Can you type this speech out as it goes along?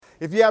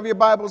If you have your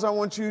Bibles, I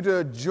want you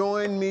to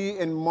join me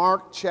in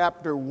Mark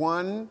chapter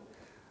 1.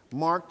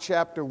 Mark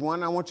chapter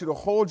 1. I want you to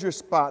hold your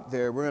spot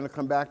there. We're going to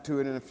come back to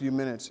it in a few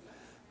minutes.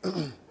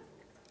 I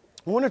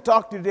want to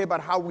talk to you today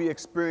about how we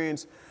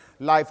experience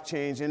life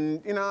change.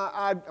 And,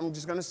 I'm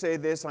just going to say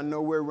this. I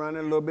know we're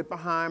running a little bit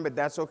behind, but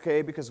that's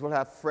okay because we'll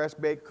have fresh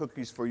baked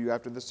cookies for you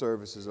after the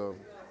service is over.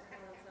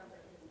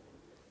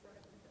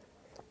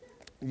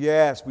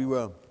 Yes, we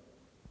will.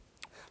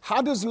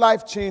 How does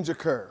life change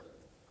occur?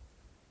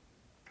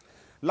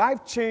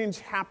 Life change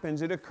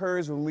happens. It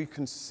occurs when we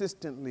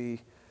consistently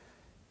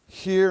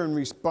hear and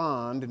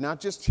respond, not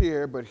just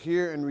hear, but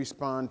hear and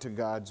respond to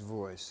God's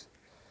voice.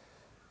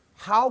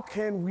 How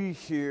can we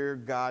hear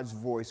God's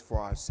voice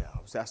for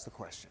ourselves? That's the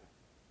question.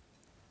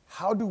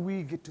 How do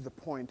we get to the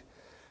point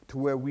to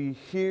where we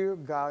hear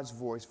God's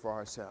voice for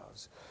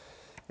ourselves?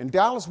 In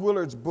Dallas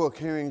Willard's book,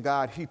 Hearing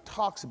God, he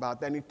talks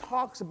about that, and he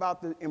talks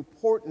about the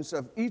importance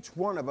of each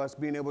one of us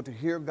being able to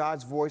hear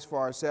God's voice for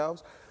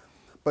ourselves.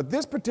 But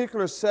this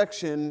particular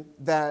section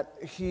that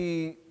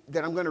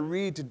I'm going to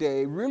read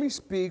today really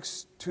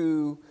speaks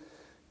to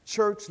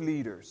church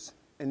leaders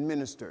and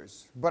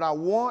ministers. But I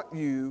want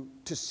you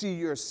to see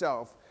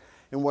yourself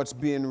in what's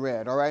being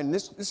read, all right? And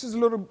this is a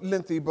little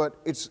lengthy, but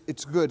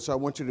it's good, so I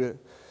want you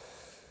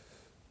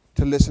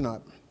to listen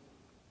up.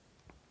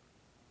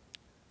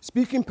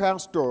 Speaking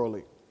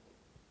pastorally,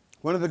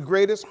 one of the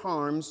greatest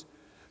harms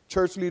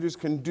church leaders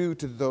can do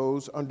to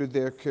those under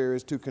their care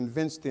is to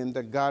convince them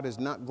that God is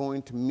not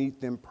going to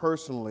meet them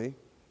personally,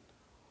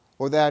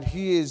 or that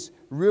he is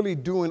really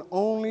doing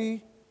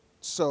only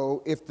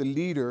so if the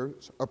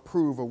leaders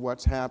approve of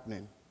what's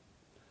happening.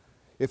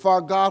 If our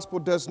gospel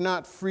does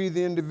not free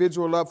the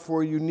individual up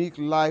for a unique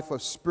life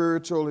of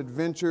spiritual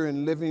adventure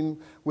and living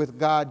with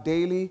God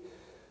daily,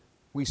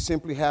 we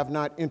simply have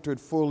not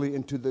entered fully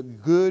into the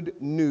good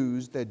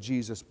news that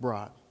Jesus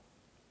brought.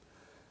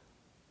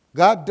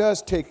 God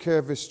does take care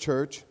of his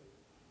church,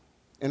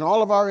 and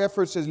all of our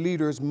efforts as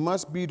leaders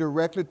must be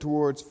directed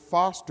towards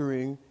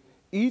fostering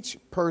each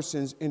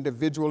person's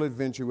individual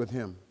adventure with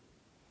him.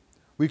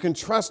 We can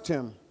trust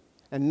him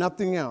and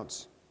nothing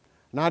else,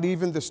 not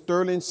even the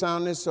sterling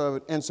soundness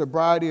and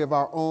sobriety of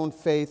our own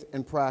faith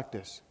and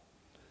practice.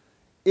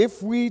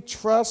 If we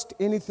trust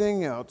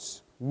anything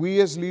else, we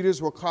as leaders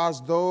will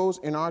cause those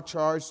in our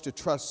charge to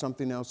trust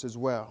something else as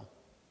well.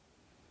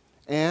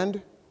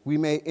 And we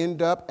may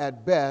end up,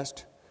 at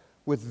best,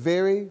 with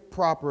very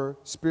proper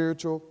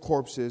spiritual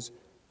corpses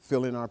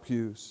filling our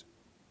pews.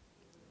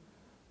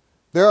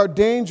 There are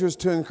dangers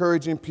to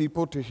encouraging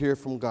people to hear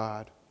from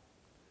God.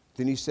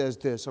 Then he says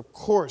this, of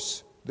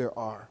course there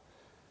are.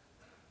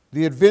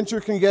 The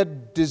adventure can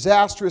get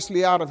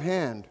disastrously out of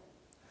hand.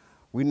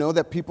 We know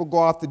that people go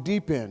off the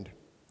deep end,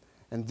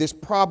 and this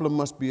problem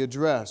must be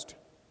addressed.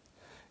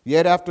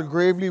 Yet after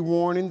gravely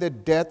warning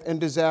that death and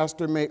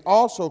disaster may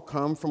also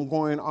come from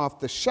going off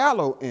the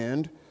shallow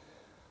end,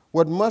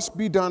 what must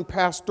be done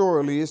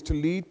pastorally is to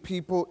lead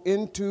people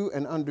into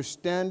an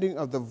understanding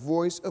of the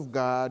voice of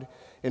God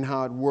and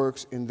how it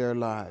works in their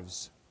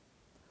lives.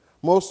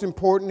 Most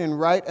important and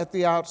right at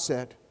the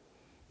outset,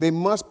 they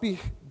must be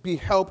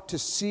helped to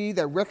see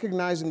that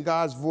recognizing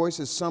God's voice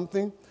is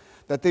something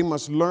that they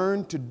must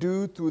learn to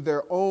do through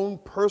their own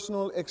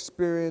personal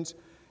experience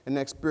and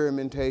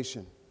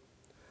experimentation.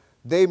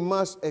 They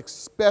must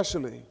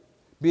especially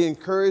be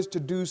encouraged to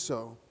do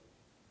so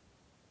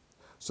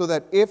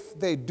that if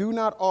they do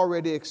not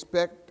already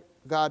expect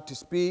God to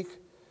speak,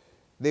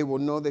 they will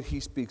know that he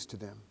speaks to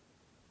them.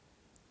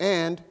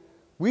 And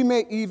we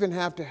may even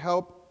have to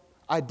help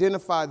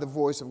identify the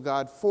voice of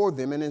God for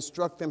them and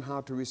instruct them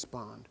how to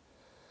respond.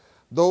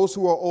 Those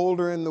who are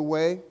older in the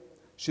way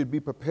should be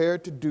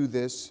prepared to do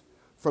this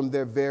from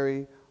their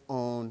very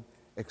own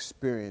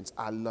experience.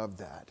 I love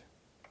that.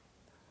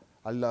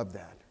 I love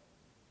that.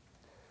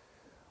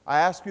 I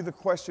asked you the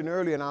question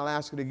earlier, and I'll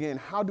ask it again.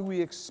 How do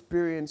we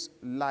experience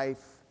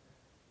life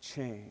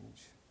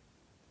change?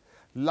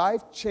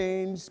 Life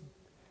change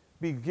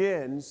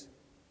begins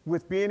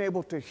with being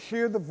able to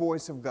hear the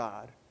voice of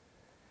God,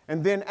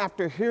 and then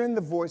after hearing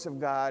the voice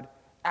of God,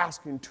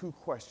 asking two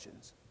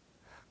questions.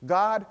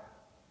 God,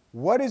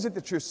 what is it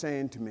that you're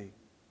saying to me?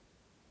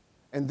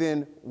 And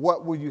then,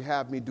 what will you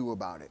have me do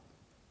about it?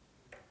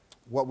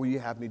 What will you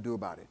have me do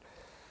about it?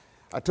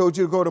 I told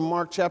you to go to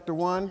Mark chapter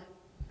 1.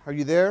 Are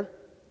you there?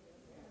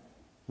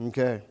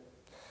 Okay.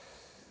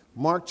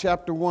 Mark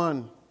chapter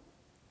 1.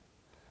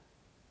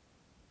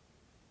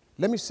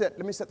 Let me set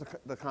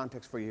the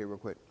context for you here real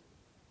quick.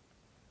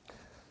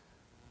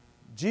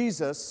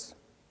 Jesus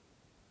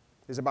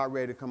is about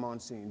ready to come on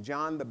scene.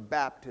 John the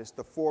Baptist,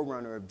 the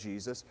forerunner of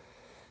Jesus,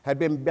 had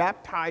been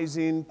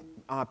baptizing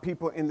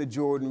people in the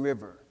Jordan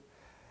River.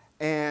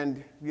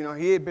 And,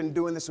 he had been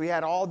doing this, so he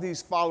had all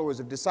these followers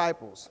of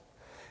disciples.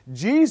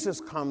 Jesus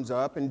comes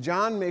up, and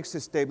John makes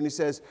this statement. He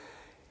says,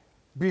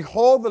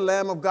 behold the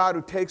Lamb of God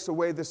who takes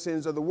away the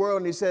sins of the world.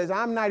 And he says,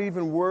 I'm not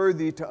even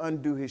worthy to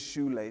undo his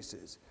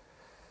shoelaces.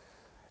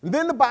 And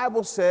then the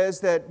Bible says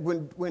that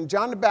when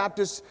John the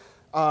Baptist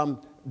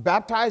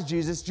baptized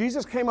Jesus.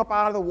 Jesus came up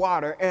out of the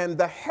water, and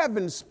the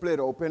heavens split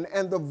open,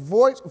 and the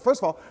voice,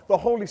 first of all, the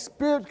Holy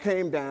Spirit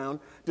came down,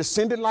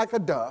 descended like a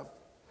dove,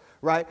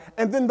 right?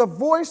 And then the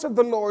voice of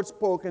the Lord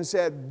spoke and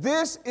said,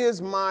 "This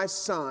is my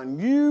son.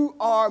 You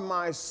are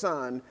my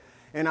son,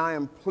 and I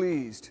am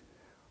pleased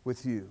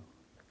with you.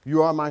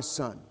 You are my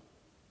son."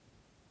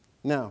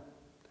 Now,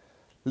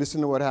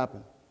 listen to what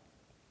happened.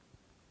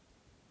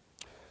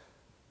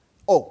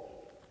 Oh,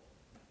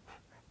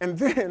 and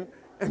then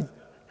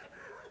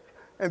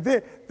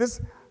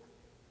this,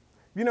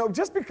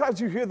 just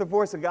because you hear the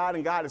voice of God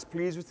and God is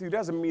pleased with you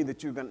doesn't mean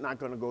that you're not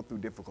going to go through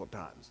difficult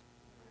times,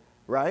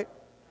 right?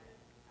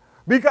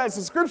 Because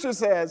the scripture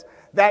says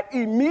that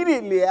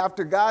immediately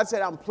after God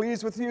said, "I'm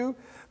pleased with you,"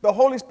 the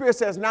Holy Spirit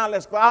says, "Now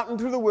let's go out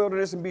into the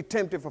wilderness and be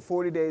tempted for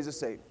 40 days of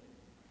Satan."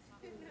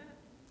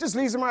 Just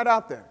leaves him right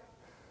out there.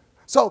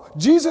 So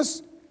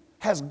Jesus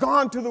has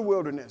gone to the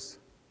wilderness.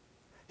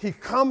 He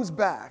comes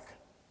back.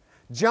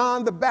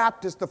 John the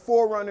Baptist, the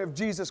forerunner of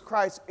Jesus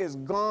Christ, is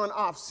gone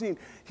off scene.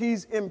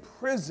 He's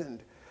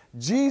imprisoned.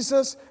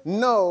 Jesus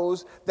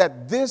knows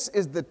that this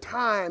is the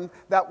time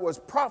that was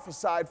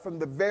prophesied from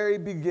the very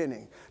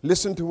beginning.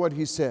 Listen to what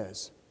he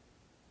says.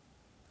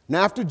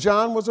 "Now after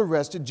John was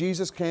arrested,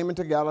 Jesus came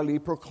into Galilee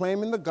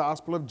proclaiming the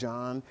gospel of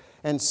John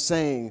and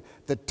saying,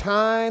 'The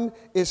time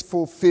is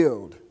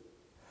fulfilled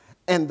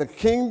and the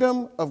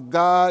kingdom of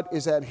God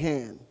is at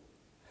hand.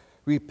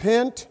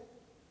 Repent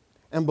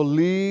and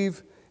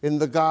believe in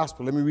the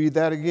gospel.'" Let me read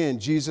that again.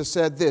 Jesus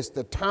said this,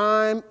 "The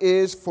time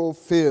is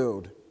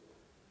fulfilled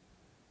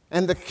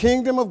and the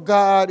kingdom of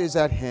God is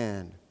at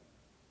hand.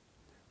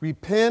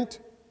 Repent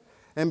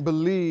and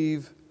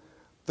believe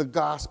the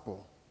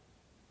gospel."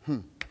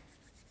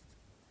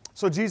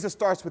 So Jesus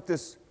starts with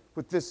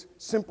this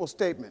simple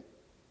statement.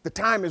 The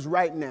time is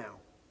right now.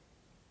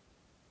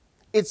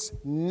 It's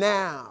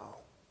now.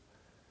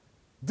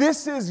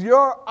 This is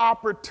your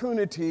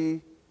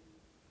opportunity.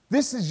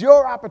 This is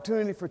your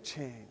opportunity for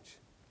change.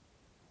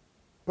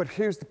 But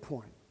here's the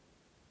point.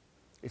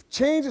 If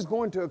change is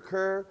going to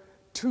occur,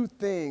 two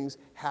things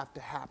have to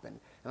happen.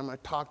 And I'm going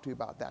to talk to you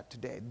about that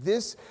today.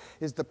 This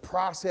is the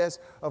process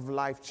of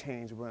life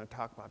change we're going to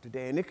talk about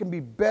today. And it can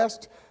be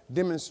best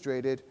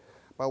demonstrated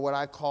by what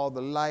I call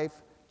the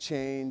life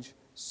change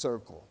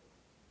circle.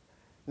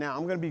 Now,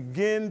 I'm going to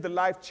begin the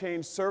life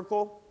change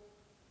circle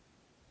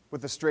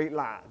with a straight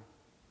line.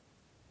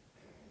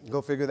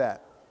 Go figure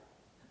that.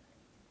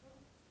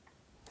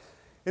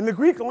 In the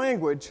Greek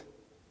language,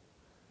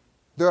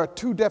 there are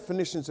two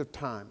definitions of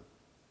time.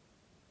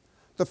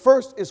 The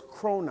first is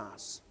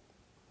chronos.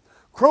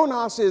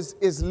 Chronos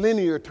is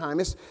linear time.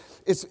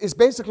 It's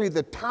basically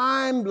the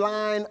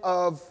timeline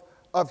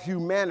of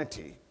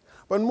humanity.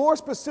 But more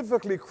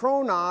specifically,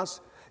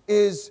 chronos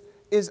is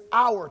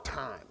our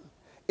time.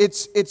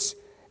 It's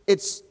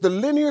the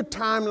linear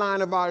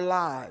timeline of our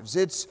lives.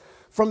 It's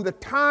from the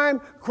time,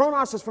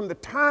 chronos is from the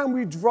time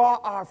we draw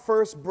our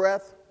first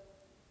breath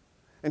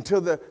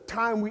until the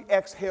time we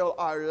exhale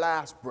our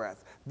last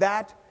breath.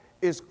 That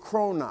is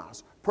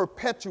chronos,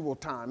 perpetual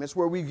time. It's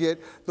where we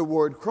get the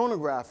word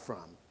chronograph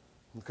from,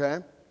 okay?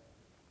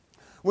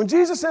 When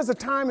Jesus says the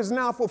time is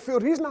now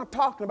fulfilled, he's not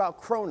talking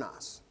about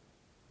chronos.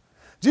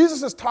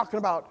 Jesus is talking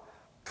about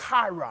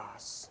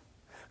kairos.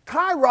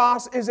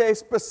 Kairos is a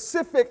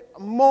specific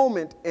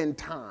moment in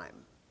time.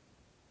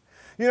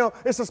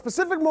 It's a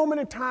specific moment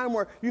in time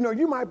where,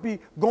 you might be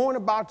going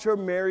about your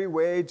merry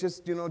way,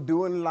 just,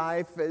 doing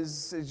life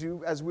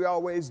as we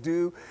always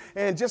do,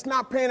 and just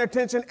not paying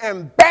attention,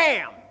 and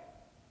bam!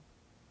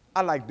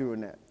 I like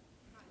doing that.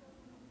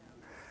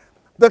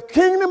 The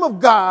kingdom of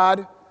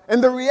God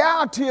and the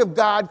reality of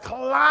God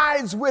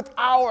collides with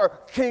our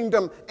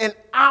kingdom and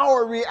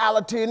our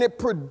reality, and it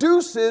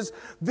produces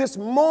this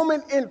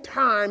moment in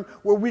time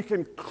where we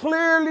can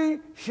clearly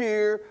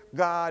hear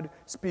God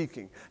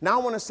speaking. Now,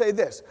 I want to say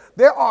this.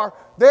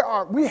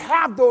 We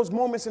have those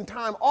moments in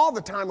time all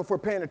the time if we're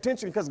paying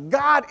attention, because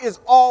God is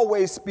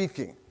always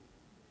speaking.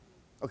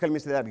 Okay, let me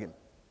say that again.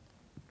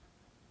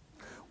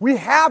 We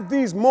have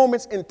these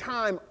moments in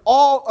time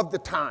all of the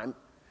time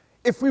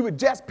if we would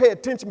just pay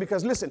attention,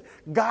 because listen,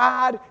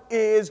 God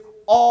is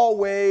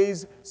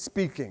always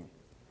speaking.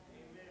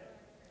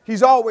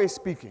 He's always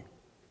speaking.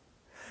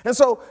 And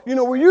so,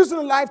 we're using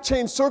the life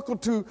change circle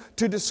to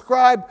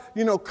describe,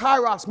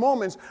 kairos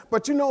moments,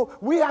 but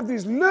we have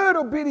these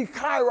little bitty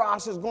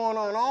kairoses going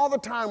on all the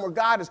time where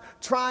God is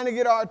trying to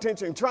get our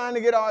attention,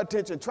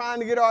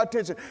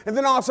 and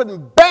then all of a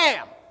sudden,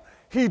 bam!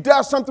 He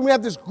does something. We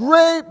have this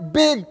great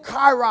big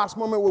kairos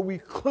moment where we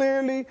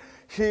clearly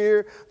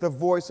hear the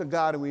voice of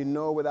God, and we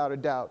know without a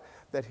doubt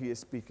that he is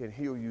speaking.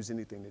 He'll use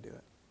anything to do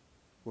it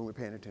when we're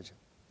paying attention.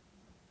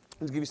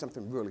 Let's give you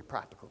something really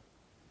practical.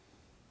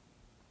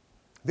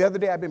 The other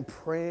day I've been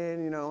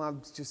praying,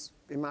 I'm just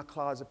in my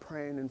closet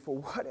praying, and for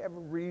whatever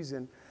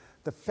reason,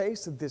 the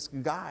face of this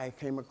guy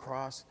came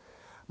across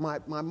my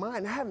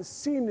mind. I haven't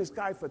seen this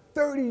guy for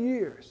 30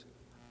 years.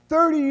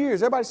 30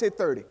 years. Everybody say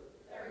 30.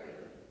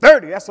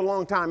 30, that's a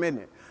long time, isn't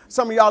it?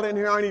 Some of y'all in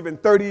here aren't even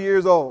 30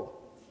 years old.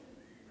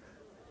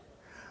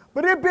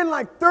 But it had been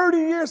like 30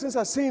 years since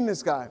I seen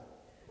this guy.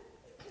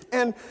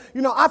 And,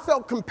 I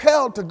felt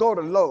compelled to go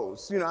to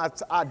Lowe's.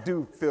 I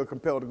do feel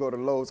compelled to go to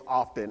Lowe's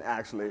often,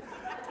 actually.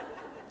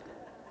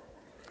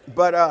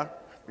 But,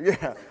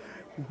 yeah.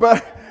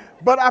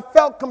 But I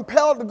felt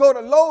compelled to go to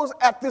Lowe's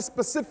at this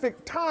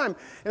specific time.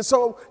 And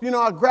so,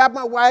 I grabbed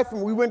my wife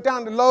and we went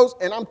down to Lowe's.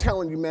 And I'm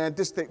telling you, man,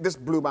 this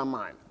blew my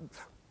mind.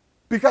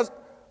 Because,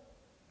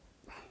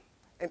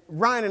 and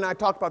Ryan and I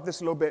talked about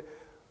this a little bit.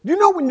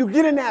 When you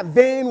get in that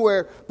vein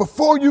where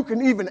before you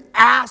can even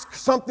ask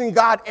something,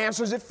 God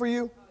answers it for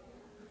you?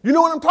 You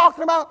know what I'm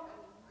talking about?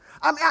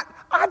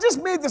 I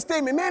just made the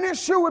statement, man, it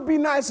sure would be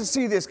nice to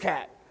see this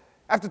cat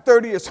after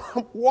 30 years. So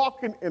I'm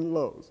walking in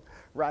Lowe's,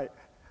 right?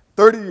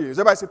 30 years.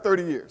 Everybody say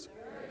 30 years.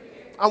 30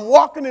 years. I'm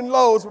walking in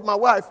Lowe's with my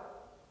wife,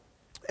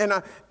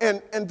 and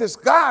this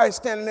guy is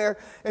standing there,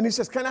 and he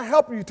says, can I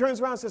help you? He turns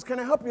around and says, can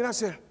I help you? And I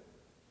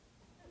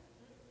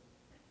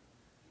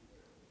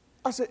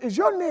said, is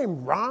your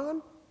name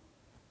Ron?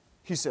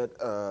 He said,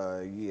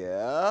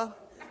 yeah.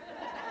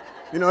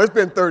 It's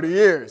been 30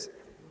 years.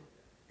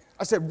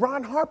 I said,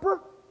 Ron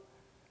Harper?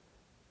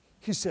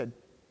 He said,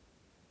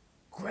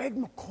 Greg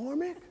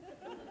McCormick?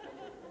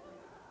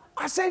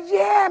 I said,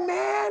 yeah,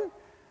 man,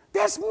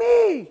 that's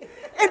me.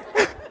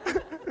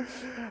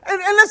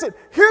 And listen,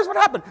 here's what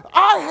happened.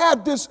 I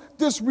had this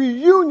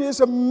reunion,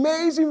 this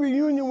amazing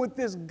reunion with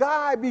this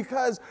guy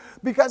because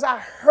I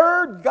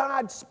heard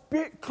God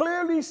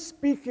clearly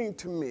speaking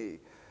to me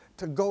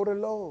to go to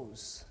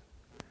Lowe's.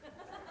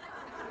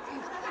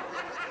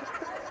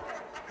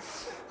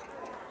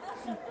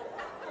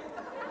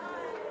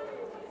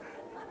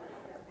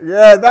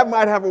 Yeah, that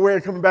might have a way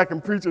of coming back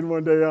and preaching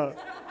one day, huh?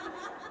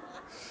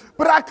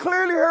 But I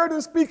clearly heard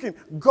him speaking,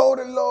 go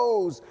to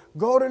Lowe's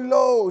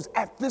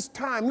at this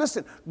time.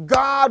 Listen,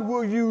 God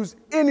will use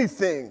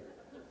anything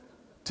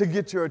to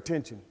get your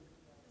attention.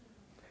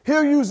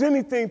 He'll use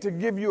anything to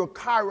give you a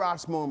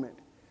kairos moment.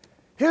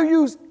 He'll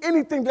use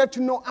anything to let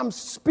you know I'm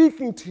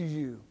speaking to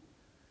you.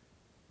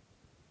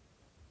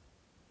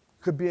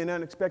 Could be an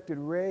unexpected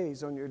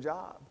raise on your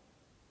job.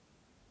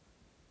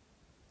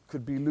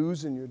 Could be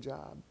losing your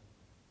job.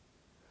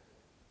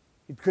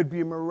 It could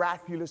be a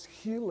miraculous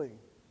healing.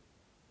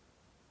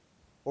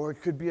 Or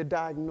it could be a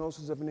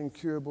diagnosis of an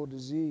incurable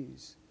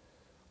disease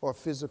or a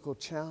physical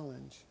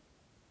challenge.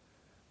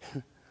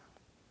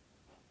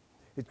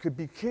 It could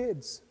be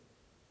kids.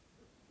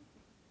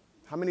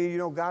 How many of you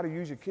know God will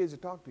use your kids to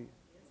talk to you?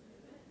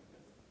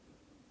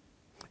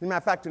 As a matter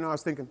of fact, I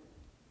was thinking,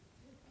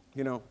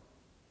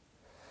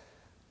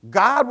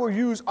 God will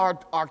use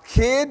our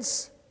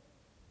kids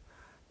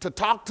to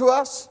talk to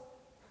us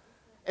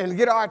and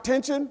get our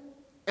attention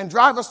and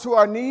drive us to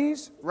our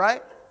knees,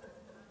 right?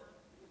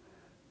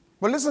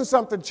 But listen to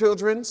something,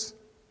 children's.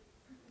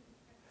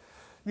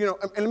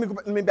 And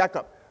let me back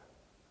up.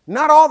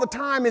 Not all the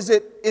time is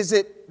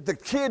it the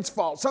kids'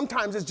 fault.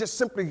 Sometimes it's just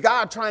simply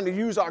God trying to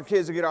use our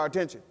kids to get our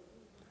attention,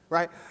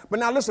 right? But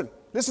now listen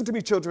to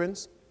me,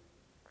 children's.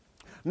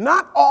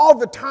 Not all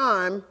the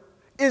time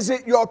is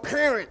it your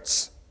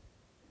parents.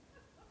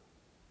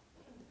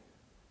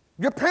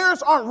 Your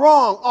parents aren't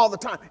wrong all the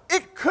time.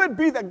 It could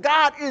be that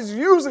God is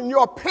using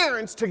your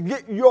parents to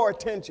get your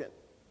attention.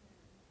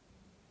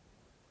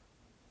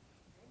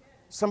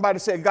 Somebody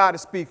said God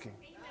is speaking.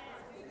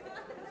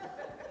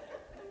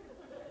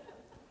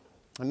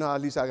 I know at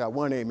least I got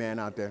one amen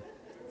out there.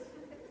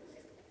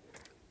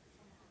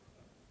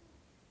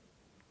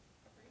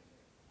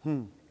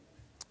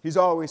 He's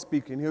always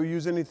speaking. He'll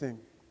use anything.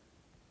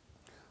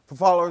 For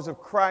followers of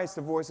Christ,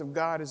 the voice of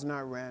God is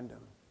not random.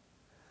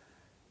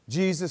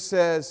 Jesus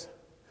says,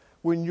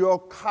 when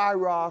your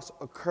kairos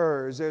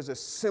occurs, there's a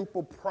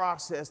simple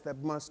process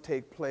that must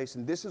take place.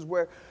 And this is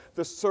where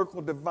the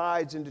circle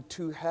divides into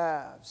two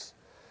halves.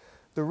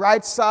 The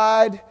right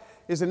side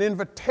is an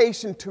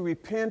invitation to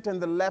repent, and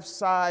the left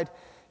side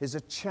is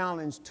a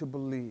challenge to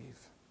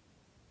believe.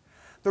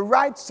 The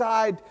right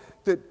side,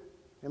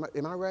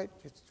 am I right?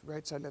 It's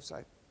right side, left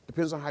side.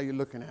 Depends on how you're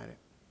looking at it.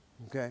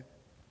 Okay?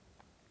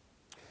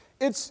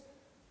 It's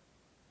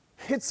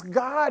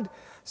God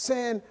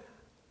saying,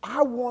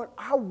 I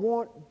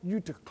want you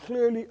to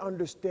clearly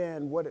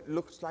understand what it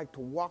looks like to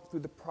walk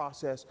through the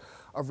process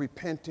of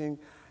repenting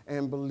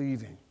and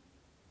believing.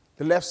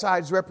 The left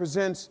side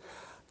represents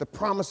the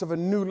promise of a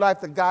new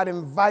life that God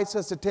invites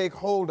us to take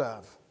hold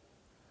of.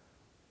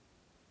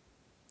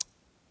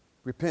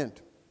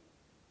 Repent.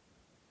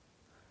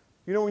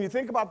 When you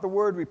think about the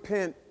word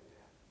repent,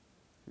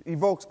 it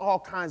evokes all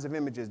kinds of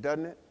images,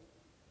 doesn't it?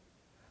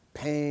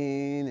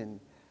 Pain and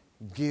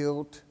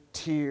guilt,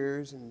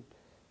 tears and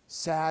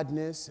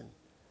sadness.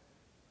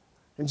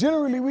 And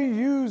generally we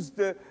use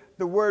the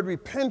word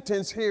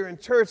repentance here in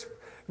church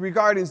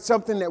regarding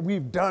something that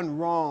we've done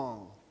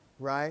wrong,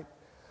 right?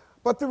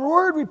 But the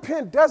word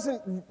repent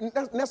doesn't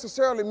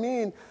necessarily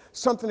mean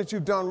something that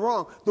you've done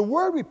wrong. The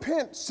word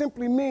repent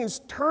simply means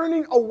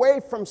turning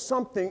away from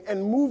something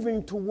and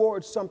moving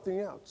towards something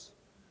else.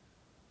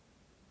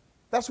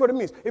 That's what it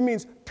means. It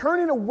means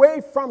turning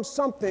away from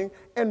something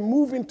and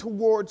moving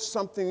towards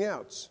something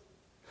else.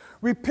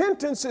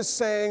 Repentance is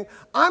saying,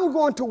 I'm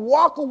going to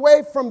walk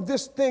away from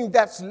this thing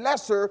that's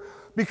lesser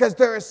because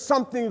there is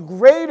something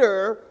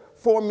greater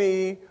for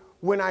me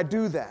when I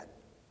do that.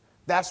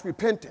 That's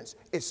repentance.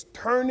 It's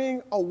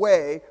turning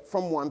away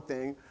from one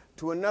thing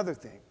to another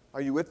thing.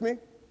 Are you with me?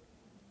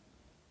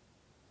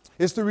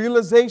 It's the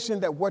realization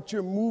that what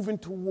you're moving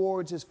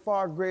towards is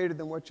far greater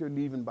than what you're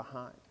leaving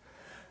behind.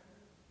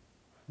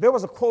 There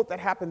was a quote that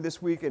happened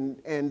this week, and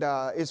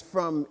it's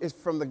from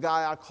the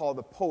guy I call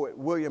the poet,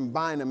 William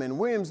Bynum. And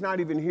William's not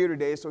even here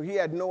today, so he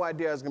had no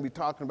idea I was going to be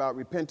talking about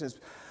repentance.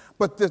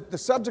 But the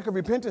subject of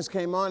repentance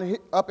came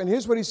up, and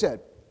here's what he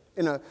said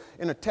in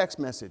a text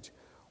message.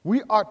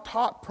 We are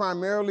taught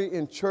primarily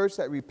in church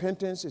that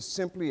repentance is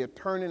simply a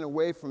turning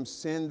away from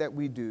sin that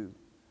we do.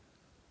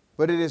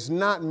 But it is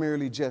not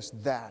merely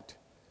just that.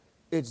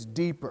 It's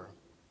deeper.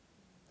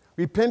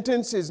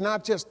 Repentance is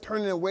not just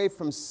turning away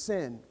from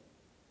sin.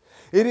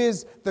 It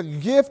is the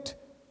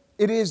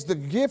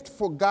gift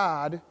for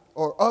God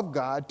or of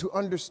God to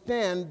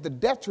understand the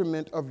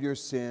detriment of your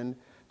sin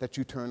that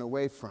you turn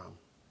away from.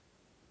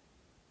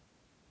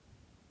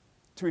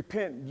 To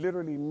repent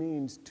literally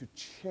means to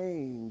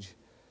change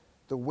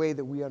the way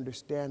that we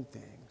understand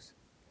things.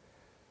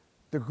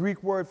 The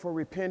Greek word for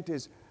repent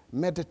is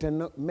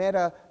metanoeo.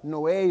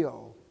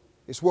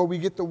 It's where we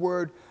get the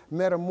word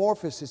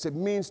metamorphosis. It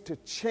means to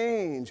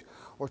change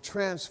or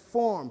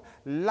transform.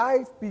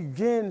 Life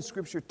begins,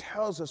 Scripture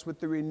tells us, with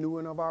the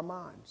renewing of our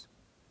minds.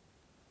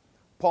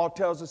 Paul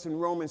tells us in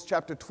Romans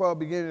chapter 12,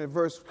 beginning at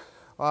verse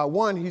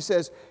 1, he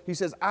says,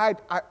 I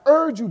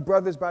urge you,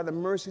 brothers, by the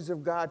mercies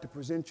of God, to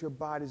present your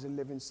bodies a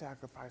living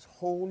sacrifice,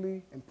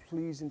 holy and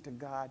pleasing to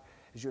God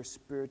as your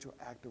spiritual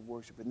act of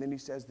worship. And then he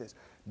says this,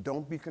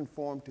 don't be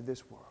conformed to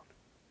this world,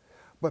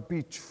 but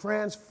be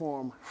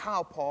transformed.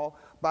 How, Paul?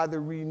 By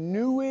the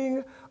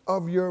renewing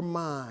of your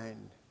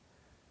mind.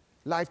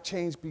 Life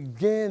change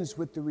begins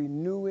with the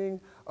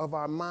renewing of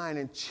our mind,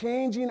 and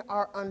changing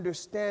our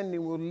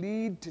understanding will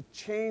lead to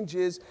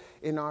changes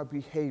in our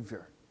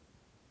behavior.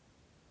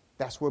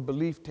 That's where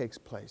belief takes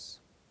place.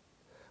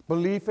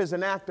 Belief is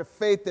an act of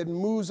faith that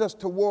moves us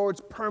towards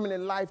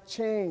permanent life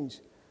change.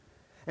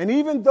 And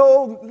even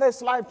though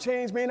this life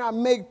change may not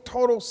make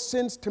total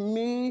sense to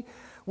me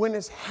when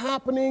it's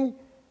happening,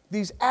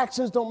 these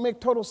actions don't make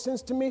total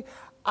sense to me,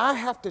 I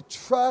have to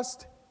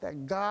trust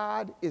that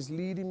God is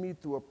leading me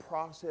through a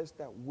process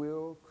that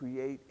will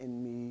create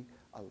in me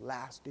a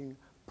lasting,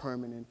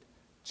 permanent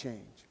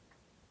change.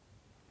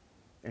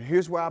 And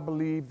here's where I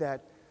believe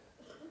that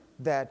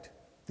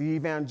the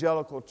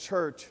evangelical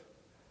church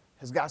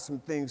has got some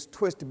things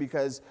twisted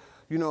because,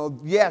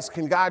 yes,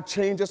 can God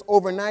change us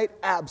overnight?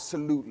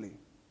 Absolutely.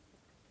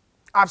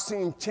 I've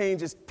seen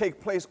changes take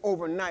place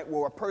overnight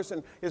where a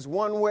person is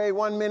one way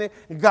 1 minute,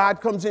 and God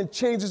comes in,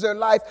 changes their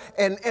life,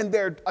 and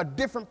they're a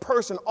different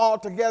person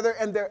altogether,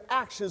 and their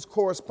actions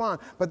correspond.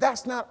 But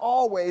that's not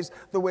always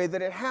the way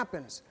that it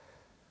happens.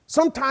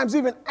 Sometimes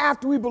even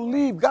after we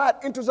believe, God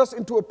enters us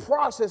into a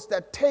process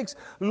that takes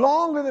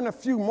longer than a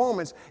few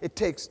moments. It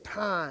takes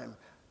time,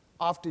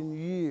 often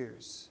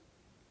years.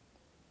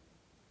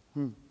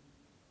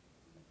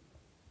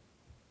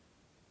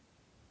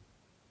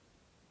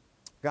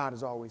 God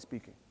is always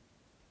speaking.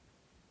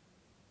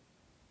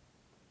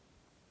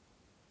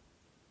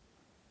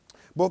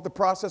 Both the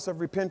process of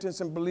repentance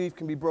and belief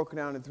can be broken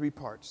down in 3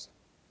 parts.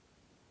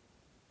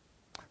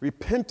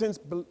 Repentance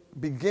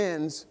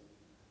begins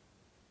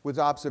with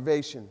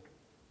observation,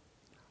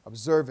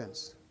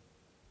 observance.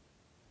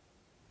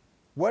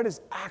 What is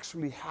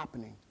actually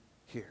happening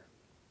here?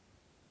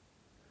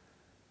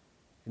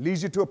 It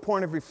leads you to a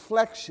point of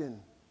reflection.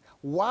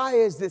 Why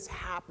is this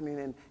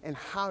happening, and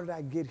how did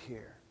I get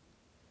here?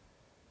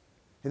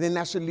 And then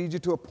that should lead you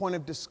to a point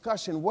of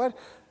discussion. What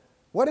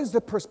is the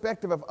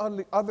perspective of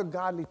other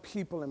godly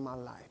people in my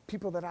life?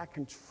 People that I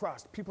can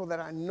trust, people that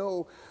I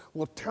know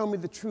will tell me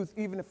the truth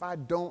even if I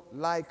don't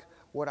like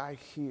what I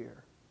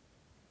hear.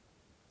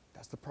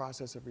 That's the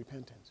process of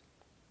repentance.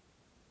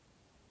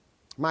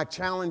 My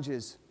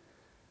challenges,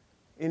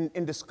 in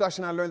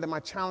discussion, I learned that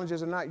my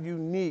challenges are not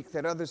unique,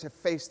 that others have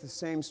faced the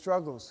same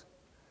struggles.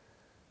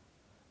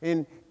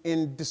 In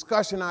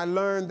discussion, I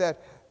learned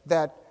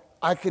that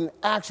I can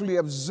actually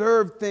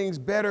observe things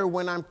better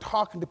when I'm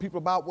talking to people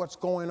about what's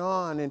going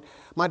on. And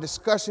my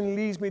discussion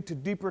leads me to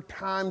deeper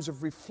times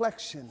of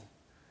reflection.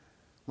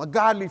 My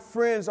godly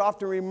friends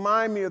often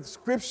remind me of the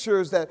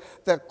scriptures that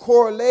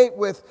correlate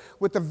with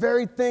the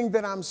very thing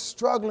that I'm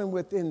struggling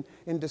with in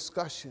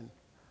discussion.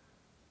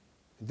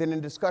 And then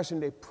in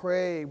discussion, they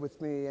pray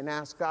with me and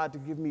ask God to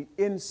give me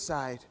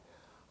insight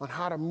on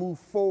how to move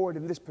forward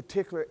in this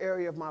particular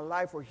area of my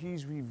life where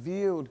He's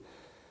revealed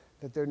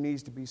that there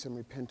needs to be some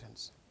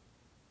repentance.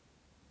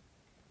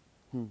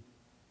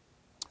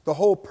 The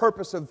whole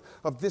purpose of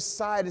this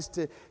side is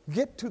to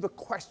get to the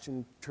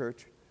question,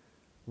 church,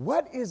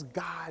 what is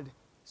God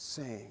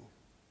saying?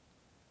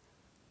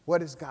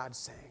 What is God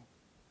saying?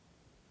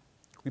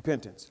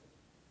 Repentance.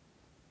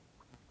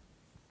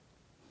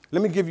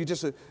 Let me give you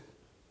just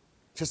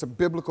a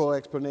biblical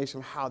explanation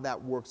of how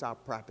that works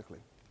out practically.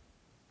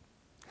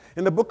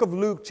 In the book of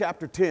Luke,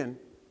 chapter 10,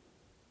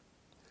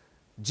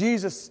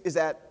 Jesus is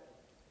at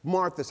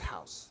Martha's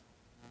house.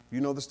 You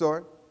know the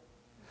story?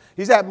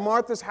 He's at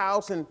Martha's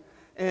house,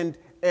 and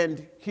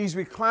he's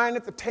reclined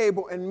at the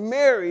table, and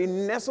Mary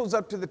nestles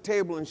up to the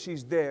table, and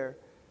she's there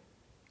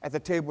at the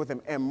table with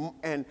him.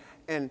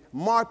 And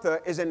Martha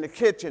is in the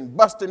kitchen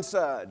busting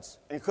suds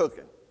and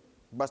cooking.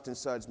 Busting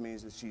suds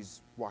means that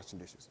she's washing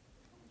dishes.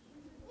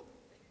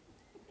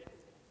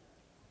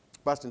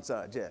 Busting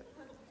suds, yeah.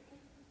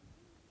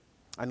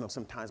 I know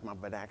sometimes my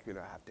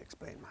vernacular, I have to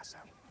explain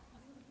myself.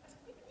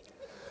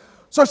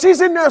 So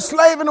she's in there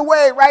slaving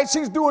away, right?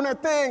 She's doing her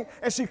thing,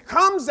 and she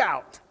comes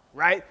out,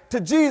 right, to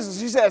Jesus.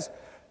 She says,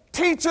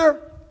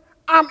 "Teacher,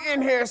 I'm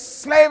in here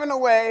slaving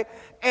away,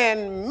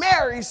 and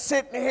Mary's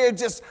sitting here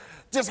just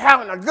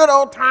having a good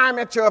old time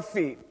at your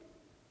feet."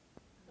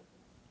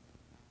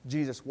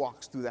 Jesus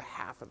walks through the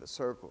half of the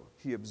circle.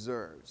 He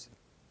observes.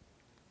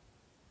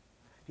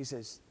 He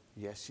says,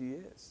 "Yes, she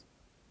is."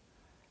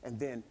 And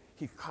then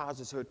he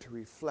causes her to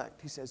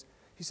reflect. He says,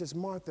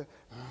 "Martha,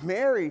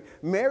 Mary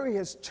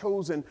has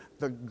chosen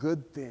the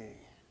good thing.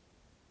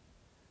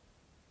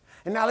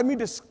 And now let me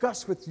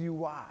discuss with you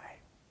why."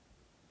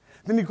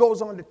 Then he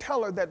goes on to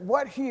tell her that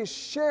what he is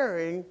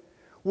sharing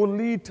will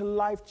lead to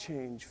life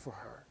change for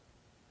her,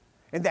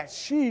 and that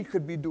she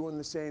could be doing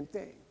the same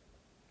thing.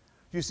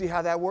 You see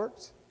how that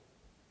works?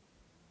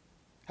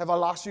 Have I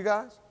lost you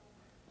guys?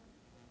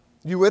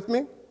 You with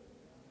me?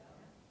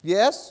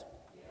 Yes?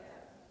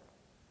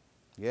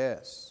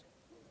 Yes.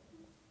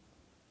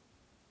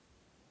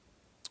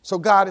 So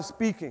God is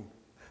speaking.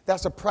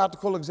 That's a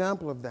practical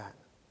example of that.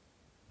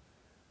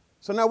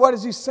 So now what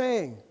is he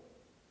saying?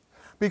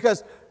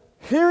 Because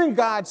hearing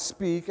God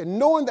speak and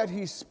knowing that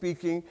he's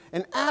speaking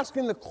and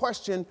asking the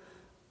question,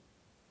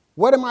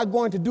 what am I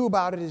going to do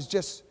about it, is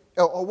just,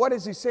 or what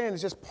is he saying,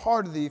 is just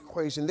part of the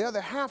equation. The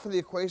other half of the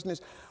equation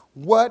is,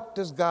 what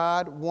does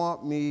God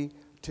want me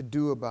to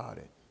do about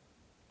it?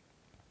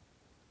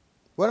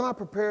 What am I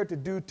prepared to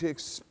do to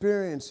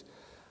experience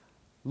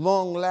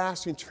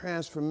long-lasting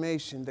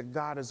transformation that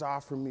God is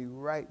offering me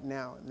right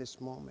now in this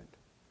moment?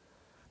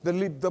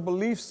 The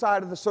belief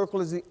side of the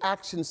circle is the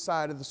action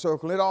side of the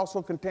circle. It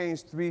also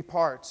contains three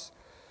parts: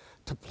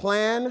 to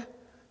plan,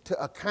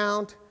 to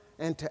account,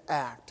 and to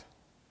act.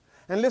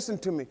 And listen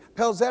to me.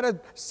 Pelzetta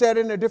said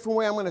it in a different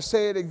way. I'm going to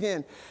say it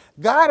again.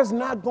 God is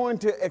not going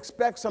to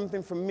expect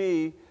something from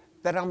me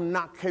that I'm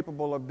not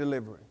capable of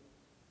delivering.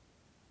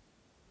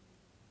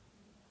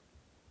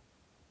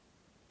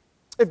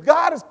 If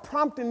God is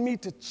prompting me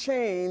to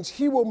change,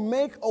 he will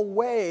make a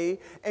way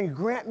and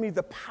grant me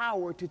the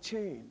power to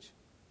change.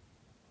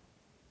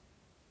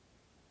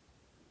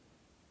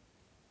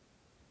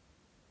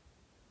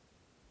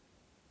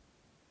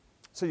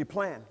 So you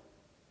plan.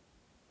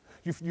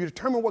 You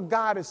determine what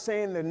God is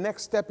saying. The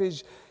next step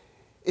is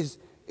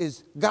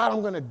God,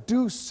 I'm going to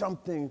do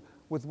something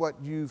with what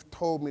you've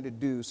told me to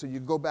do. So you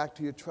go back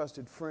to your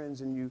trusted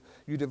friends and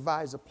you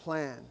devise a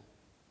plan.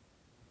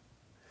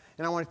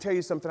 And I want to tell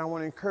you something. I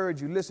want to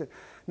encourage you. Listen,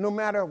 no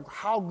matter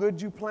how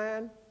good you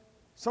plan,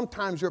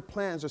 sometimes your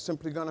plans are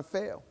simply going to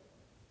fail.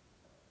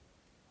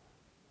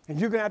 And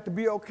you're going to have to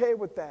be okay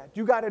with that.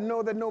 You got to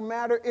know that no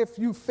matter if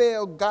you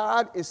fail,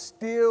 God is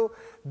still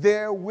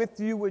there with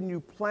you when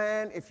you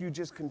plan, if you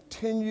just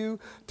continue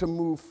to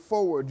move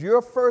forward.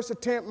 Your first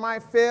attempt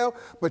might fail,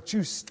 but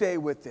you stay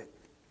with it.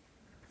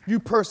 You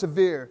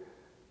persevere.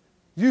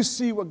 You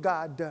see what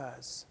God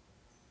does.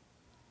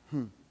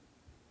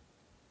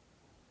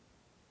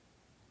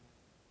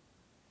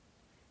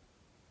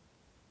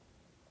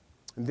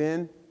 And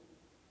then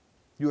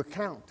you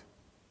account.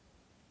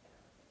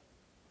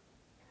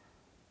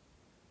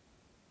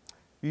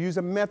 You use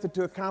a method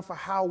to account for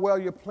how well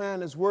your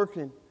plan is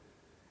working.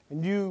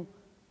 And you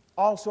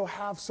also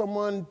have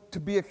someone to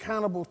be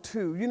accountable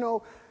to. You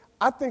know,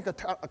 I think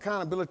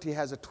accountability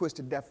has a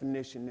twisted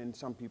definition in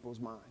some people's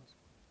minds.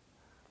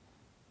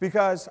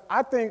 Because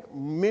I think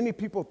many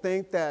people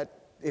think that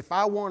if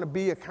I want to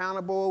be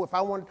accountable,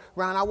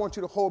 Ryan, I want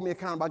you to hold me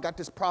accountable. I got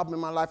this problem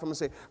in my life. I'm going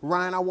to say,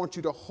 Ryan, I want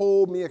you to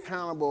hold me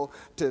accountable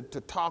to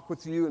talk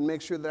with you and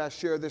make sure that I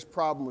share this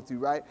problem with you,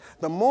 right?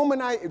 The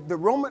moment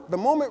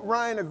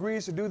Ryan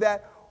agrees to do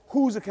that,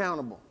 who's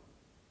accountable?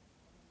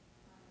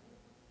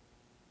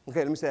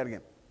 Okay, let me say that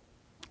again.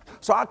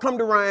 So I come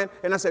to Ryan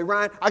and I say,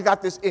 Ryan, I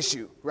got this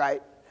issue,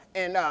 right?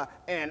 And I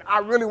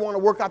really want to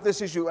work out this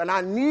issue, and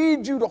I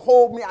need you to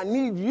hold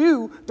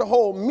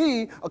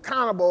me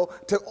accountable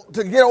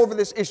to get over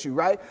this issue,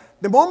 right?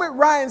 The moment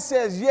Ryan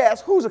says yes,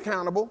 who's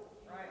accountable?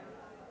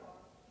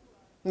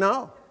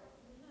 No.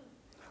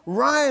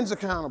 Ryan's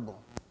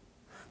accountable.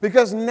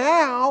 Because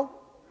now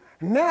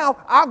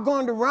I've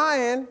gone to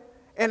Ryan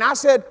and I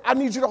said, I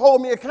need you to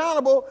hold me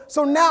accountable.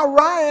 So now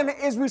Ryan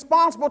is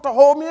responsible to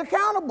hold me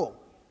accountable.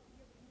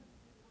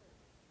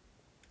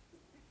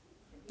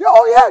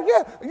 Oh,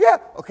 yeah.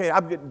 Okay,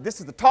 this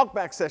is the talk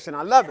back session.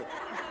 I love it.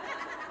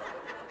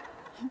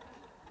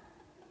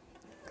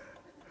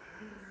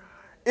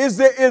 Is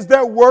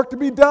there work to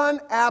be done?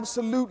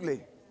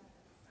 Absolutely.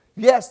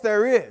 Yes,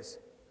 there is.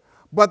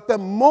 But the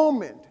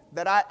moment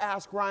that I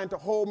asked Ryan to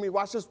hold me,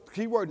 watch this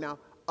key word now,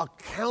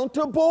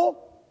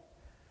 accountable.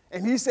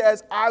 And he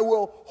says, I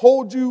will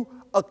hold you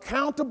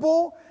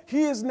accountable.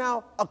 He is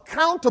now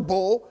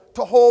accountable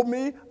to hold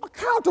me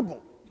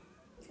accountable.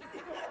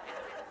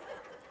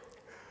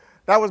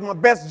 That was my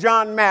best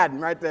John Madden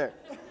right there.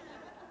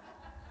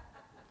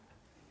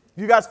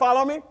 You guys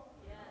follow me?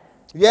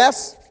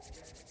 Yes?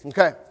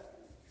 Okay.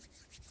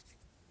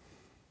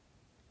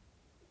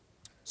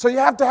 So you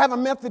have to have a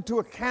method to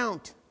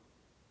account.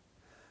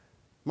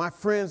 My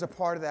friends are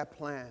part of that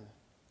plan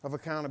of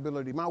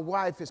accountability. My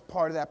wife is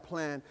part of that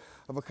plan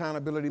of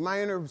accountability.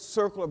 My inner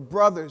circle of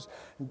brothers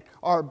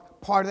are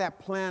part of that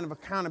plan of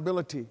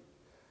accountability.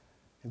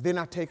 And then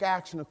I take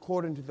action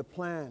according to the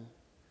plan.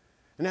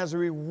 And as a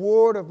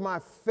reward of my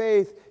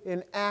faith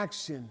in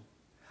action,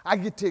 I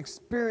get to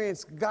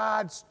experience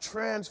God's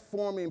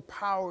transforming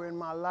power in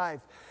my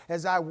life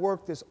as I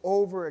work this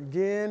over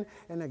again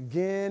and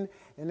again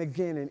and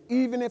again. And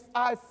even if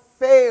I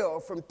fail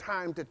from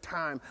time to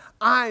time,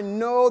 I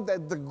know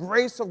that the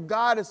grace of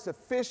God is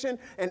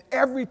sufficient, and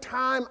every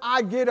time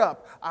I get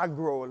up, I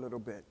grow a little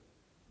bit.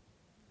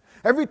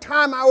 Every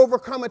time I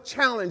overcome a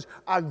challenge,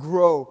 I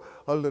grow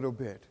a little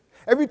bit.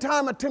 Every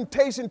time a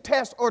temptation,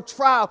 test, or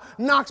trial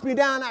knocks me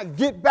down, I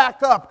get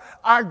back up.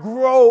 I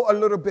grow a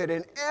little bit.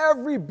 And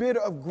every bit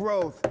of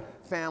growth,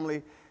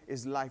 family,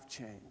 is life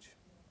change.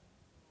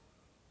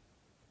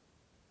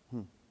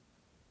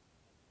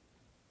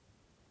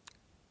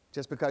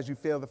 Just because you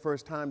fail the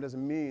first time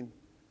doesn't mean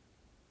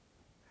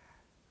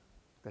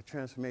that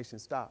transformation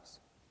stops.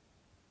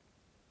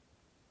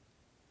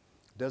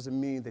 Doesn't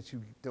mean that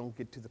you don't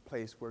get to the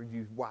place where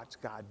you watch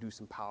God do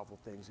some powerful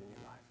things in your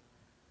life.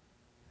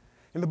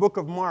 In the book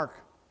of Mark,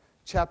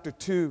 chapter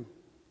 2,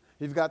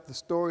 you've got the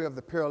story of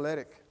the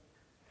paralytic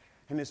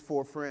and his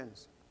 4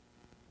 friends.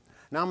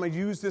 Now, I'm going to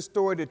use this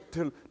story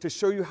to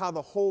show you how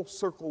the whole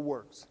circle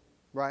works,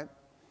 right?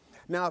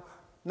 Now,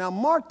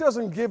 Mark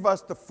doesn't give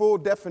us the full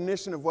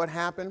definition of what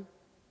happened,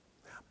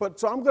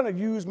 so I'm going to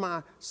use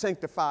my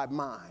sanctified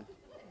mind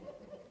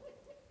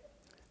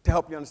to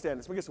help you understand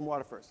this. We'll get some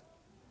water first.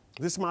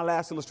 This is my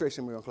last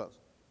illustration. We're going to close.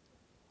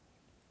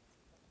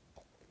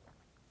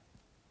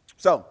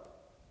 So,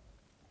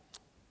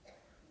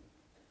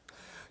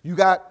 you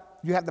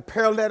have the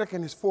paralytic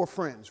and his 4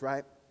 friends,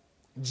 right?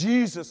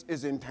 Jesus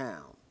is in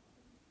town.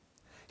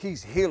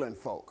 He's healing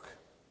folk.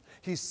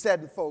 He's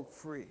setting folk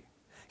free.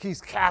 He's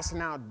casting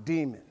out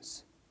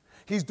demons.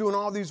 He's doing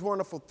all these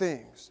wonderful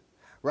things,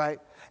 right?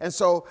 And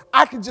so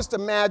I can just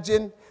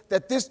imagine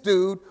that this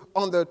dude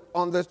on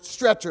the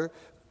stretcher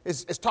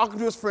is talking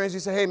to his friends. He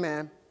said, hey,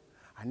 man,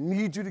 I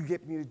need you to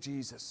get me to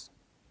Jesus.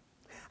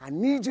 I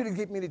need you to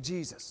get me to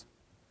Jesus.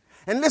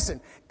 And listen,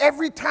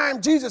 every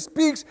time Jesus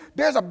speaks,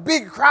 there's a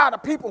big crowd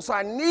of people, so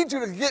I need you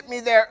to get me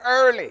there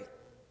early,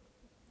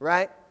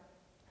 right?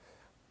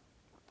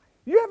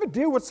 You ever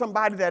deal with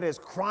somebody that is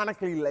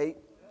chronically late?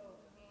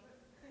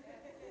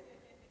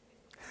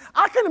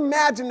 I can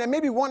imagine that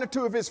maybe 1 or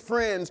 2 of his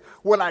friends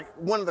were like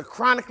one of the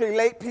chronically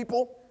late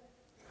people.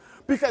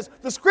 Because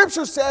the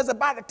scripture says that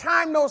by the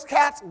time those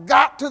cats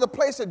got to the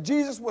place that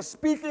Jesus was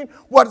speaking,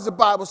 what does the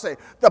Bible say?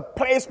 The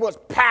place was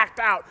packed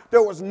out.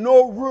 There was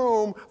no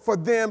room for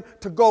them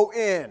to go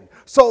in.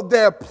 So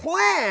their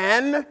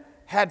plan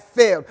had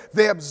failed.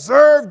 They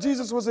observed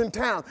Jesus was in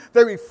town.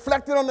 They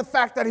reflected on the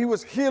fact that he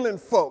was healing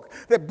folk.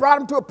 They brought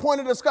him to a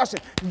point of discussion.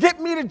 Get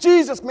me to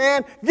Jesus,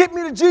 man. Get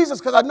me to Jesus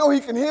because I know he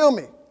can heal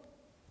me.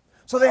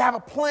 So they have a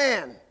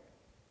plan.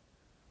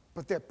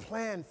 But their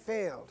plan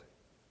failed.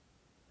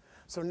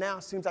 So now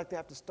it seems like they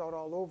have to start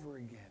all over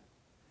again.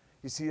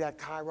 You see that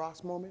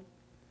Kairos moment?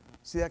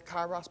 See that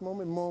Kairos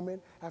moment?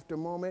 Moment after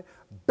moment.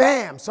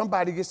 Bam!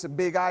 Somebody gets a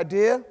big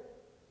idea.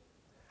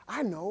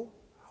 I know.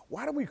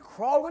 Why don't we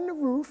crawl on the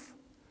roof,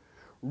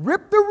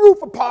 rip the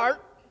roof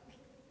apart?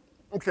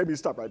 Okay, let me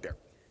stop right there.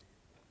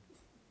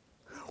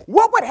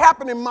 What would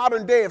happen in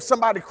modern day if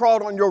somebody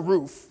crawled on your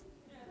roof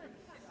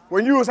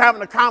when you was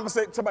having a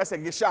conversation? Somebody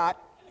said, get shot.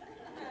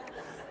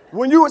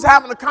 When you was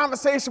having a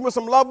conversation with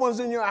some loved ones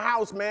in your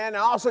house, man, and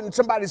all of a sudden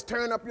somebody's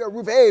tearing up your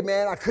roof. Hey,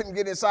 man, I couldn't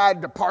get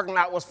inside. The parking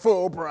lot was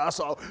full, bruh,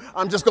 so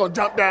I'm just going to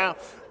jump down.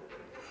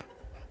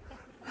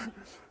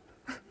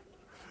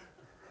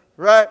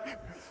 Right?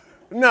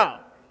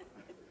 No.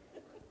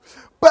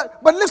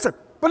 But listen.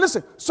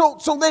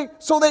 So they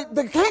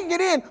can't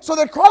get in, so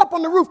they crawl up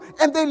on the roof,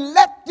 and they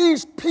let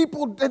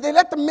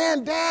the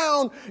man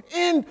down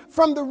in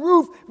from the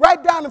roof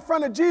right down in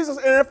front of Jesus.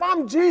 And if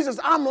I'm Jesus,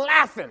 I'm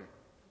laughing.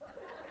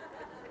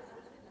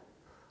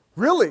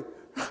 Really?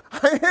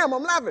 I am.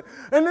 I'm laughing.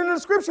 And then the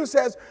scripture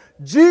says,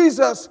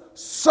 Jesus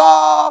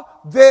saw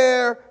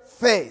their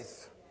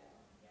faith.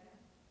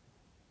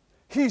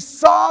 He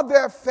saw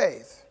their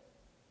faith.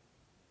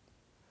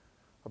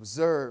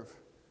 Observe,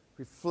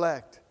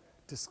 reflect,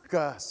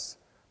 discuss,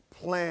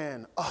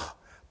 plan. Oh,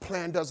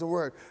 plan doesn't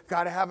work.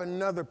 Got to have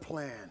another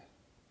plan.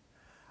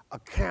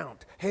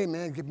 Account. Hey,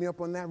 man, get me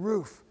up on that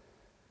roof.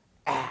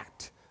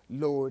 Act.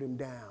 Lowered him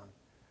down.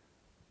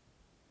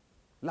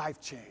 Life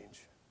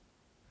change.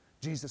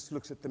 Jesus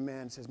looks at the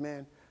man and says,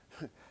 man,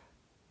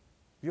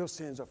 Your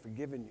sins are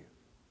forgiven you.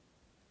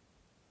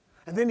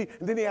 And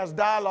then he has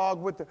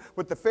dialogue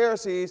with the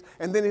Pharisees,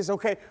 and then he's,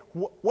 okay,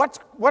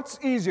 what's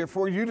easier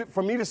for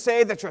me to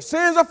say that your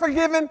sins are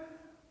forgiven,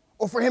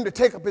 or for him to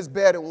take up his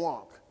bed and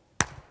walk?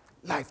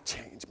 Life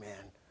change,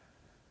 man.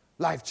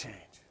 Life change.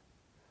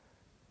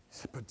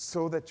 But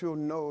so that you'll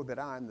know that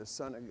I am the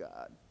Son of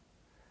God,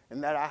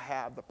 and that I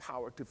have the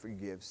power to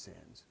forgive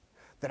sins,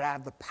 that I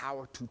have the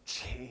power to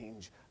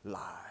change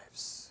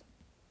lives.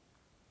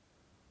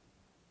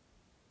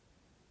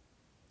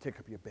 Take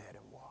up your bed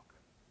and walk.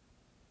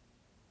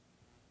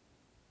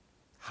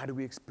 How do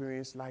we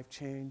experience life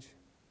change?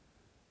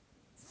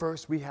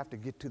 First, we have to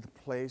get to the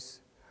place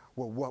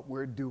where what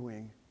we're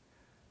doing,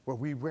 where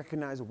we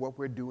recognize that what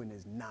we're doing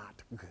is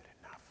not good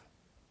enough.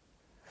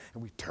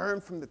 And we turn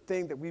from the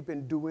thing that we've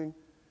been doing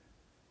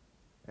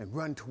and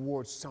run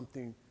towards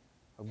something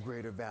of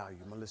greater value.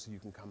 Melissa, you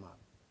can come up.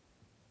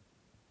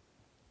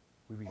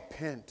 We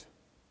repent,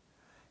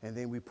 and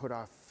then we put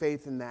our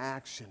faith into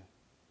action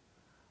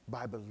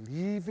by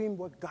believing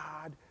what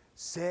God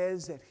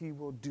says that he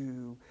will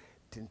do,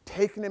 then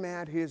taking him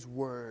at his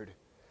word,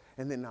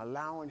 and then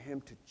allowing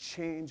him to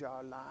change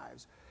our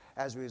lives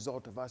as a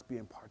result of us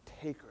being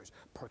partakers,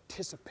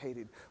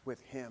 participating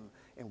with him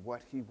in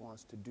what he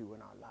wants to do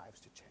in our lives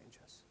to change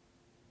us.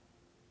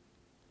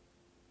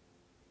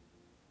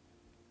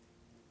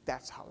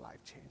 That's how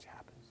life change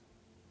happens.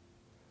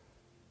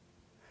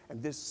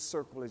 And this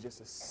circle is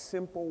just a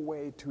simple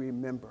way to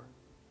remember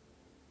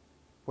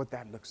what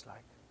that looks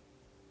like.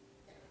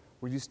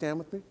 Will you stand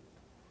with me?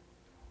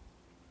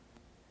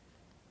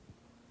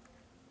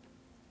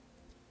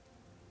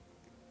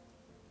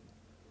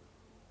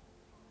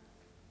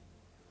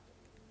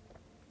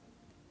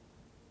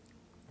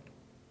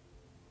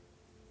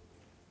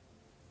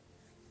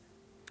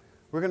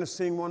 We're going to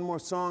sing one more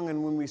song,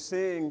 and when we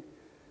sing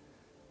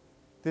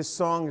this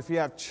song, if you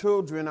have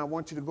children, I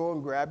want you to go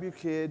and grab your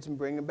kids and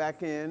bring them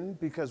back in,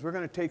 because we're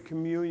going to take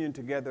communion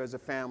together as a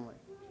family.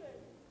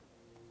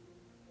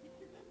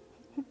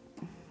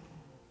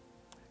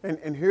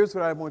 And here's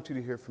what I want you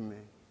to hear from me.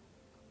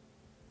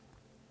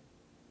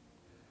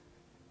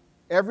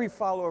 Every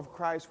follower of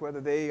Christ,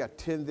 whether they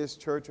attend this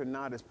church or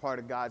not, is part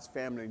of God's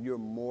family, and you're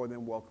more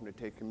than welcome to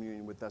take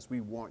communion with us.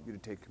 We want you to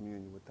take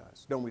communion with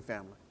us. Don't we,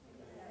 family?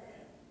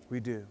 We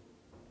do.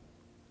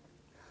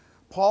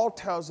 Paul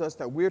tells us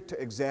that we're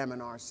to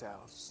examine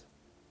ourselves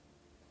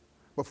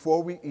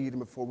before we eat and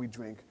before we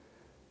drink.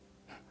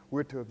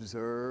 We're to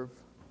observe,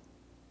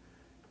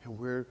 and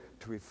we're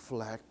to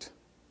reflect,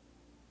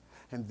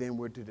 and then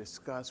we're to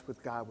discuss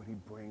with God what he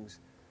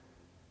brings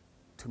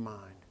to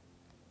mind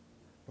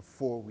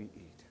before we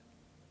eat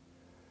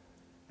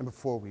and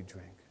before we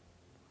drink.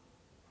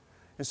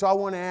 And so I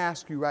want to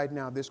ask you right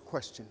now this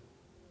question.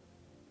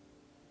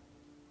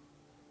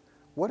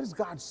 What is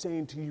God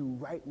saying to you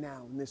right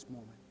now in this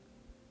moment?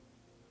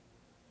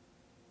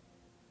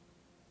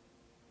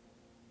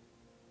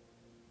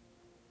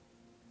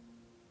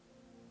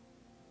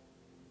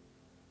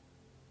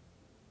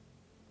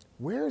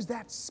 Where is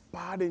that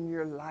spot in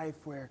your life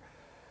where,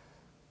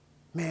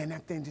 man,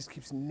 that thing just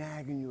keeps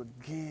nagging you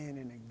again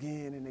and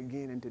again and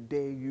again, and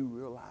today you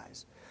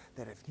realize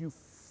that if you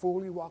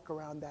fully walk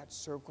around that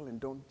circle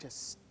and don't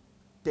just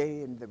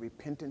stay in the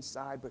repentance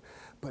side,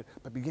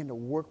 but begin to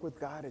work with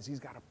God as he's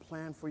got a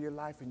plan for your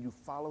life, and you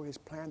follow his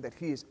plan, that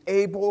he is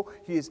able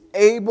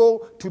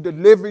to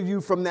deliver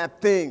you from that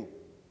thing.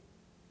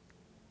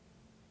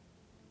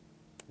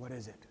 What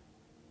is it?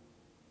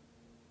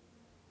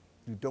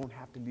 You don't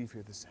have to leave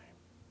here the same.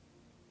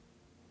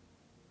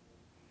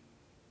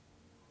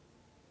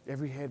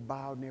 Every head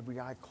bowed and every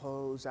eye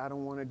closed. I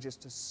don't want to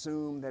just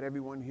assume that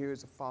everyone here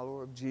is a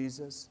follower of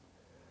Jesus.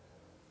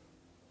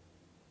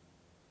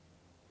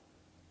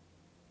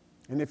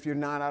 And if you're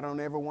not, I don't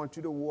ever want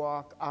you to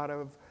walk out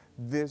of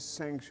this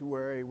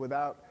sanctuary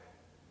without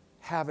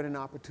having an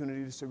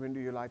opportunity to surrender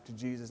your life to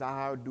Jesus.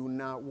 I do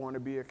not want to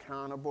be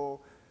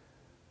accountable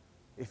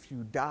if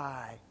you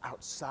die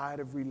outside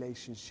of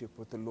relationship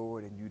with the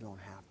Lord, and you don't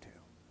have to.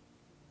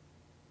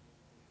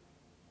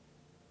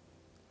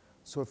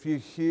 So if you're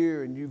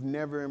here and you've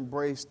never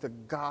embraced the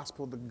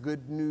gospel, the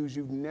good news,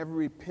 you've never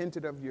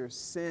repented of your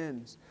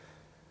sins,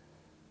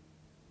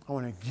 I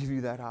want to give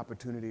you that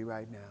opportunity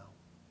right now.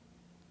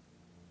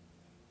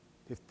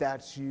 If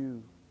that's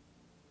you,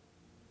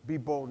 be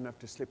bold enough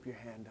to slip your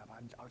hand up.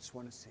 I just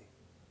want to see.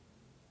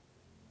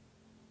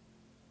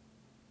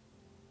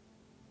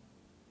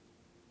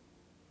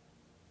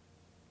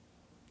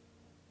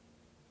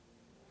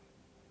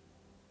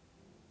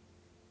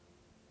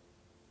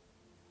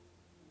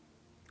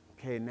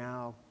 Okay,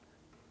 now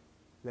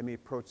let me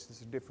approach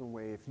this a different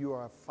way. If you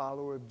are a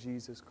follower of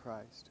Jesus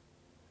Christ,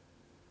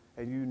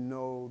 and you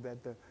know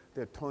that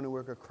the atoning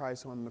work of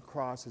Christ on the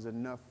cross is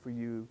enough for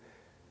you,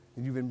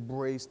 and you've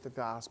embraced the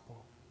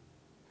gospel,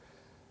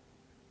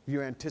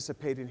 you're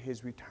anticipating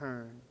his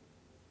return,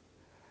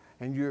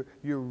 and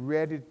you're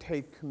ready to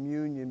take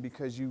communion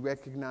because you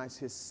recognize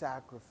his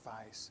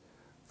sacrifice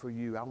for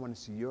you, I want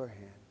to see your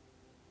hand.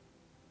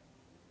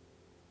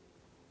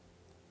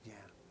 Yeah.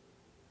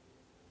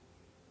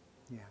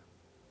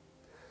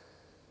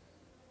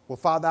 Well,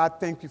 Father, I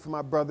thank you for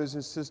my brothers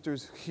and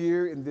sisters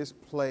here in this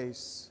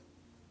place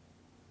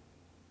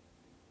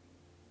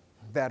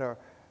that are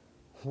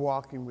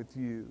walking with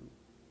you,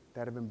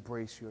 that have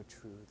embraced your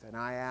truth. And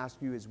I ask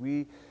you, as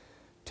we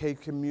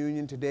take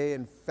communion today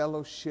and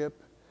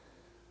fellowship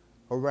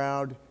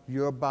around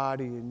your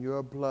body and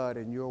your blood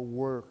and your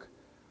work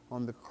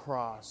on the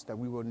cross, that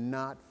we will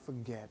not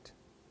forget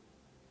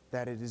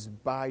that it is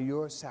by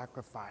your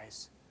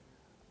sacrifice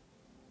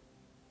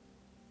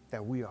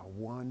that we are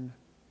one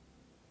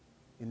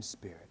in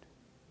spirit.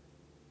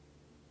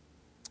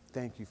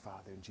 Thank you,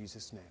 Father, in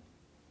Jesus' name.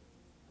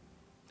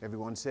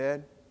 Everyone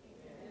said?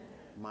 Amen.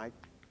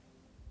 Mike?